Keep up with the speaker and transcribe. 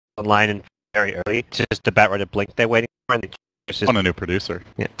online and very early. It's just the Batrider blink they're waiting for, and they just on a new producer.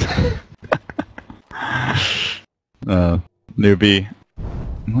 Yeah. NewBee.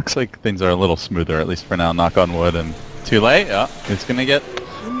 Looks like things are a little smoother, at least for now. Knock on wood. And too late. Yeah, it's gonna get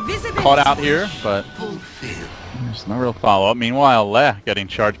caught out here, but there's no real follow-up. Meanwhile, Leh getting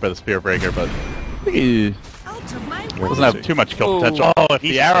charged by the Spear Breaker, but he doesn't have too much kill potential. Oh, if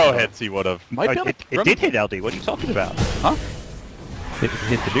the arrow hits, he would have. It did hit LD. What are you talking about? Huh? It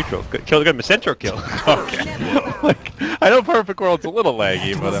hit the neutral. Kill the Macentro kill. Okay. Like, I know Perfect World's a little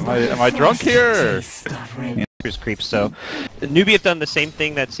laggy, but am I drunk here? Or? Creeps. So NewBee have done the same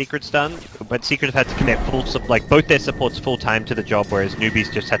thing that Secret's done, but Secret have had to connect both their supports full time to the job, whereas NewBee's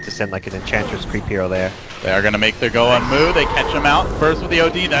just had to send like an Enchantress creep hero there. They are going to make their go on Moo. They catch him out first with the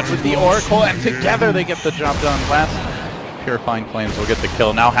OD, then with the Oracle, and together they get the job done. Last Purifying Flames will get the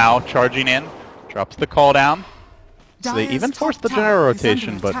kill. Now How charging in, drops the call down. So they even forced the general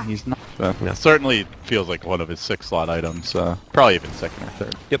rotation, but he's not. Yeah, certainly feels like one of his 6-slot items. Probably even second or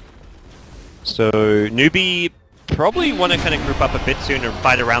third. Yep. So NewBee probably want to kind of group up a bit sooner and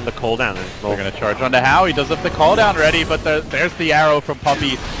fight around the cooldown. They're going to charge onto How. He does have the cooldown ready, but there's the arrow from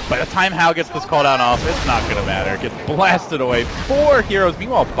Puppey. By the time How gets this cooldown off, it's not going to matter. Gets blasted away. 4 heroes.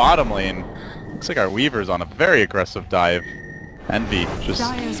 Meanwhile, bottom lane, looks like our Weaver's on a very aggressive dive. Envy just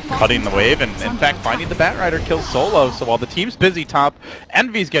cutting the wave, and in fact finding the Batrider kills solo. So while the team's busy top,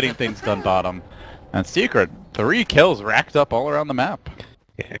 Envy's getting things done bottom. And Secret, 3 kills racked up all around the map.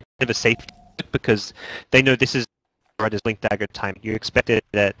 Yeah, kind of a safe because they know this is Batrider's Blink Dagger time. You expect it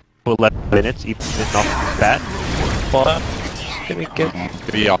at 11 minutes, even if not bad. Can we get?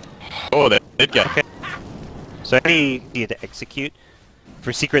 Oh, they did get. Okay. So any need to execute.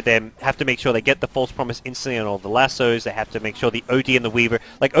 For Secret, they have to make sure they get the False Promise instantly on all the lassos. They have to make sure the OD and the Weaver,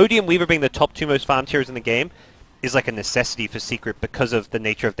 like OD and Weaver being the top 2 most farmed heroes in the game, is like a necessity for Secret because of the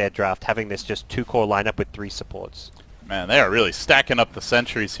nature of their draft, having this just 2-core lineup with 3 supports. Man, they are really stacking up the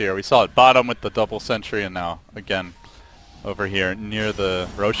sentries here. We saw it bottom with the double sentry, and now again over here near the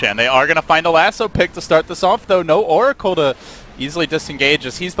Roshan. They are going to find a lasso pick to start this off, though. No Oracle to easily disengage,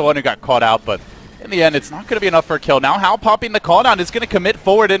 as he's the one who got caught out, but in the end, it's not going to be enough for a kill. Now How popping the cooldown is going to commit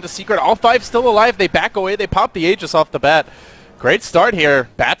forward into Secret. All 5 still alive. They back away. They pop the Aegis off the bat. Great start here.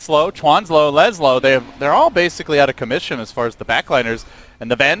 Bat's low, Chuan's low, Les low. They're all basically out of commission as far as the backliners. And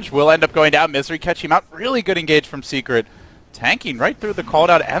the Venge will end up going down. Misery catching him out. Really good engage from Secret. Tanking right through the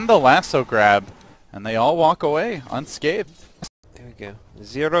cooldown and the lasso grab. And they all walk away unscathed. There we go.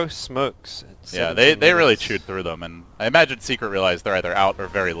 0 smokes. Yeah, they really chewed through them. And I imagine Secret realized they're either out or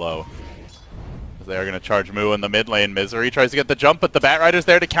very low. They are going to charge Moo in the mid lane. Misery tries to get the jump, but the Batrider's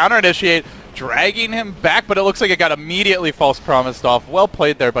there to counter-initiate, dragging him back, but it looks like it got immediately false promised off. Well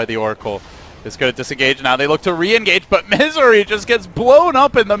played there by the Oracle. It's going to disengage now. They look to re-engage, but Misery just gets blown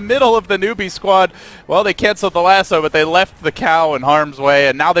up in the middle of the NewBee squad. Well, they canceled the lasso, but they left the cow in harm's way,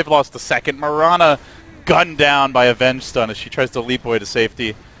 and now they've lost a second. Marana gunned down by a Venge stun as she tries to leap away to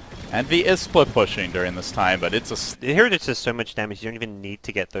safety. Envy is split pushing during this time, but it's a... Here it does so much damage, you don't even need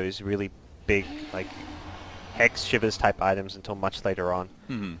to get those really big, like, Hex Shivers type items until much later on.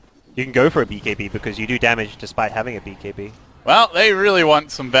 You can go for a BKB because you do damage despite having a BKB. Well, they really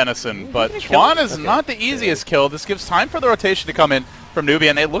want some venison, but Chuan is not the easiest kill. This gives time for the rotation to come in from NewBee,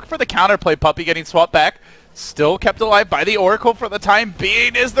 and they look for the counterplay. Puppey getting swapped back. Still kept alive by the Oracle for the time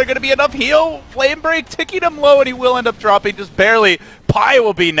being. Is there going to be enough heal? Flame Break ticking him low, and he will end up dropping just barely. Pi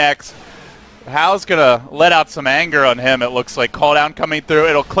will be next. Hal's going to let out some anger on him, it looks like. Call down coming through.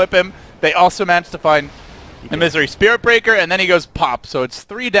 It'll clip him. They also managed to find the Misery Spirit Breaker, and then he goes pop. So it's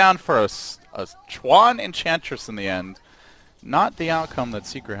 3 down for a Chuan Enchantress in the end. Not the outcome that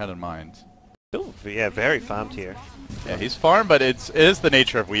Secret had in mind. Still, yeah, very farmed here. Yeah, he's farmed, but it is the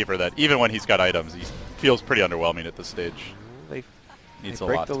nature of Weaver that even when he's got items, he feels pretty underwhelming at this stage. They Needs a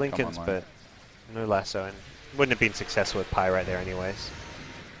break lot the to come Lincolns, online. but no lasso, and wouldn't have been successful with Pi right there anyways.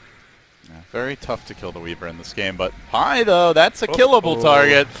 Yeah, very tough to kill the Weaver in this game, but Pi, though, that's a killable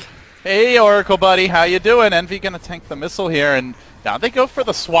target. Hey, Oracle buddy, how you doing? Envy gonna tank the missile here, and now they go for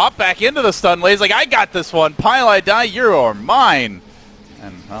the swap back into the stun lays. Like, I got this one. Pile I die, you're mine.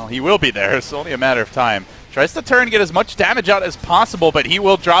 And, well, he will be there. It's only a matter of time. Tries to turn, get as much damage out as possible, but he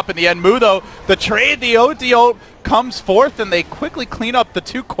will drop in the end. Moo, though, the trade, the OD ult comes forth, and they quickly clean up the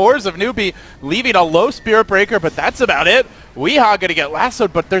 2 cores of NewBee, leaving a low Spirit Breaker, but that's about it. Weehaw going to get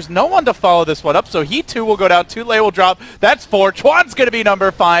lassoed, but there's no one to follow this one up, so he too will go down. 2 lay will drop. That's 4. Chuan's going to be number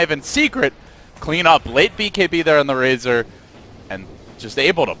 5, and Secret clean up. Late BKB there on the Razor, and just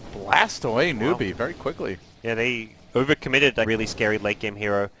able to blast away NewBee very quickly. Yeah, they overcommitted a really scary late game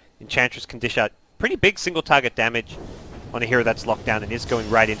hero. Enchantress can dish out pretty big single target damage. on a hero that's locked down and is going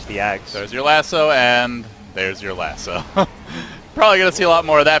right into the Ags. There's your lasso, and there's your lasso. Probably going to see a lot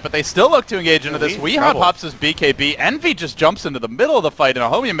more of that, but they still look to engage into this. Weeha pops his BKB. Envy just jumps into the middle of the fight, and a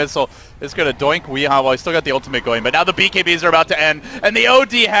homing missile is going to doink Weeha while he's still got the ultimate going. But now the BKBs are about to end, and the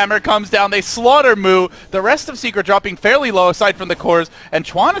OD hammer comes down. They slaughter Moo. The rest of Secret dropping fairly low aside from the cores, and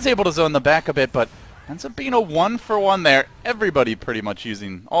Chuan is able to zone them back a bit, but ends up being a 1-for-1 there. Everybody pretty much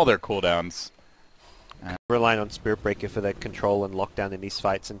using all their cooldowns. Relying on Spirit Breaker for their control and lockdown in these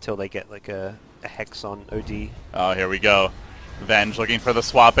fights until they get like a Hex on OD. Oh, here we go. Venge looking for the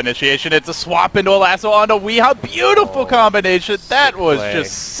swap initiation. It's a swap into a lasso onto Weeha. Beautiful combination. That was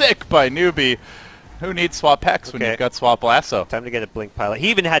just sick by NewBee. Who needs swap Hex when you've got swap lasso? Time to get a Blink Pilot. He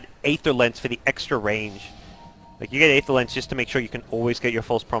even had Aether Lens for the extra range. Like, you get Aether Lens just to make sure you can always get your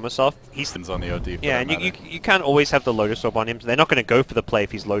false promise off. He's on the OD. Yeah, and you can't always have the Lotus Orb on him. So they're not going to go for the play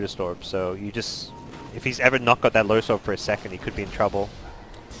if he's Lotus Orb. So you just, if he's ever not got that Lotus Orb for a second, he could be in trouble.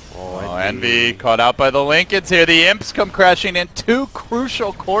 Oh, Envy caught out by the Lincolns here. The Imps come crashing in. 2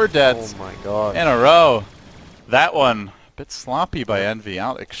 crucial core deaths in a row. That one, a bit sloppy by Envy.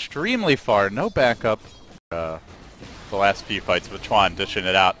 Out extremely far. No backup. The last few fights with Chuan dishing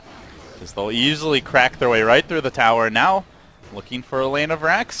it out. Because they'll easily crack their way right through the tower. Now, looking for a lane of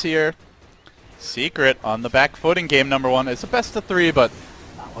racks here. Secret on the back foot in game number 1. It's a best of 3, but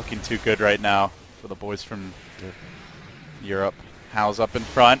not looking too good right now for the boys from Europe. How's up in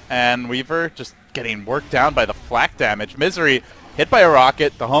front, and Weaver just getting worked down by the flak damage. Misery hit by a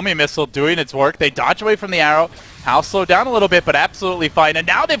rocket, the homing missile doing its work. They dodge away from the arrow. Howl slowed down a little bit, but absolutely fine. And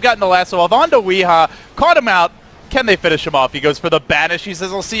now they've gotten the lasso off onto Weeha. Caught him out. Can they finish him off? He goes for the banish. He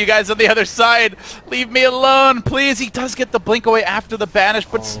says, I'll see you guys on the other side. Leave me alone, please. He does get the blink away after the banish,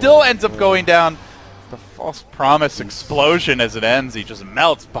 but still ends up going down. The false promise explosion as it ends. He just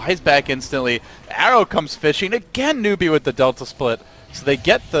melts, buys back instantly. Arrow comes fishing. Again, NewBee with the Delta split. So they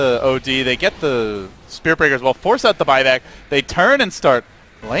get the OD, they get the Spirit Breaker as well, force out the buyback. They turn and start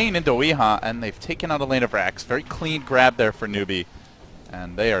laying into Weeha, and they've taken out a lane of racks. Very clean grab there for NewBee.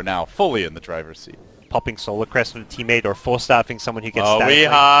 And they are now fully in the driver's seat. Popping Solar Crest with a teammate or force-staffing someone who gets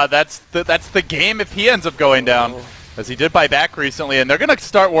Weeha, that's the game if he ends up going down. As he did buy back recently, and they're going to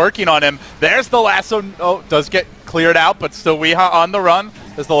start working on him. There's the lasso. Oh, does get cleared out, but still Weeha on the run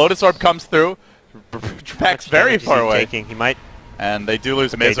as the Lotus Orb comes through. Packs very far away. He might. And they do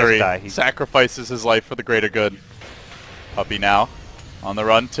lose Misery. He sacrifices his life for the greater good. Puppey now on the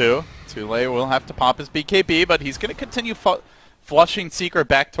run too. Tule will have to pop his BKB, but he's going to continue flushing Secret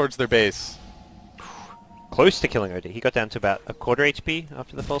back towards their base. Close to killing OD. He got down to about a quarter HP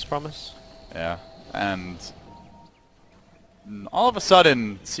after the false promise. Yeah, and all of a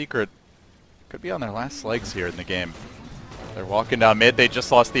sudden, Secret could be on their last legs here in the game. They're walking down mid. They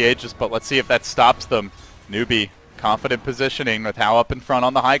just lost the Aegis, but let's see if that stops them. NewBee, confident positioning with Howl up in front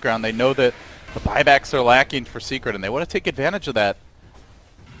on the high ground. They know that the buybacks are lacking for Secret, and they want to take advantage of that.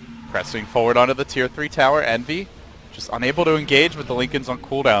 Pressing forward onto the tier 3 tower. Envy just unable to engage with the Lincolns on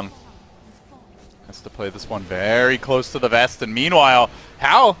cooldown. Has to play this one very close to the vest, and meanwhile,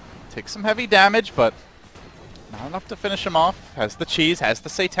 Howl takes some heavy damage, but not enough to finish him off. Has the cheese, has the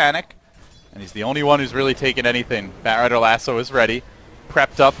satanic, and he's the only one who's really taken anything. Batrider Lasso is ready,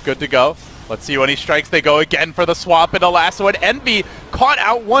 prepped up, good to go. Let's see when he strikes. They go again for the swap into Lasso, and Envy caught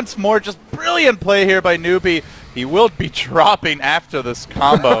out once more. Just brilliant play here by NewBee. He will be dropping after this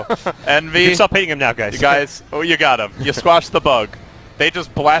combo. Envy. You can stop hitting him now, guys. You guys, oh, you got him. You squashed the bug. They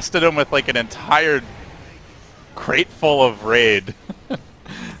just blasted him with like an entire crate full of raid.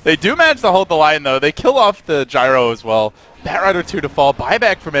 They do manage to hold the line, though. They kill off the gyro as well. Batrider 2 to fall.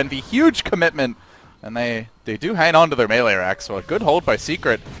 Buyback from Envy. Huge commitment. And they do hang on to their melee rack, so a good hold by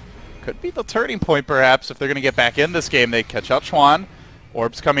Secret. Could be the turning point, perhaps, if they're going to get back in this game. They catch out Chuan.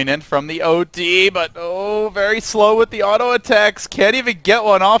 Orbs coming in from the OD, but oh, very slow with the auto attacks. Can't even get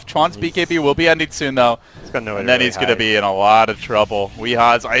one off. Chuan's BKB will be ending soon, though. And then he's going to be in a lot of trouble.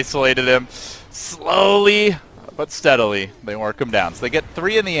 Weeha's isolated him slowly but steadily. They work him down. So they get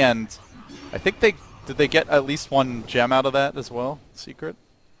 3 in the end. I think did they get at least 1 gem out of that as well, Secret?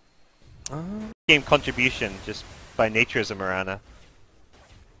 Game contribution, just by nature as a Mirana.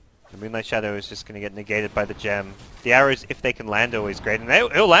 The Moonlight Shadow is just going to get negated by the gem. The arrows, if they can land, are always great. And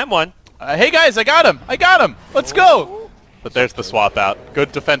he'll land one. Hey guys, I got him! I got him! Let's go! But there's the swap out.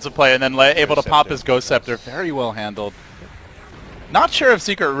 Good defensive play, and then able to pop his Ghost Scepter. Very well handled. Not sure if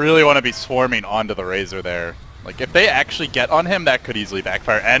Secret really want to be swarming onto the Razor there. Like, if they actually get on him, that could easily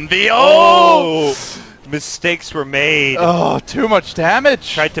backfire. Envy, oh! Mistakes were made. Oh, too much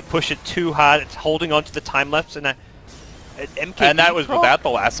damage. Tried to push it too hard. It's holding on to the time lapse, and that was without the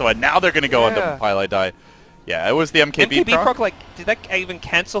lasso, and now they're going to go on the Pilot Die. Yeah, it was the MKB, proc, like, did that even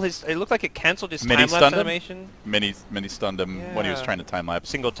cancel his... It looked like it cancelled his Mini time-lapse stunned him? animation. Mini stunned him when he was trying to time-lapse.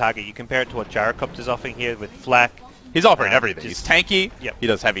 Single target. You compare it to what Gyrocopter's offering here with Flak. He's offering everything. He's tanky. Yep. He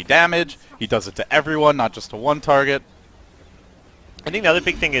does heavy damage. He does it to everyone, not just to one target. I think the other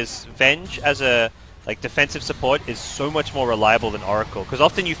big thing is Venge as a defensive support is so much more reliable than Oracle, because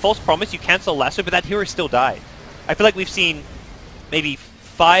often you false promise, you cancel lasso, but that hero still died. I feel like we've seen maybe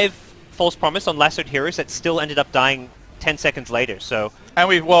 5 false promise on lassoed heroes that still ended up dying 10 seconds later. So and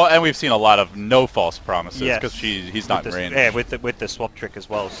we've seen a lot of no false promises because he's not in range. Yeah, with the swap trick as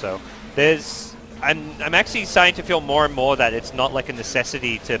well. So I'm actually starting to feel more and more that it's not like a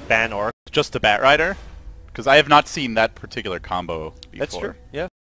necessity to ban Oracle. Just a Bat Rider, because I have not seen that particular combo before. That's true. Yeah.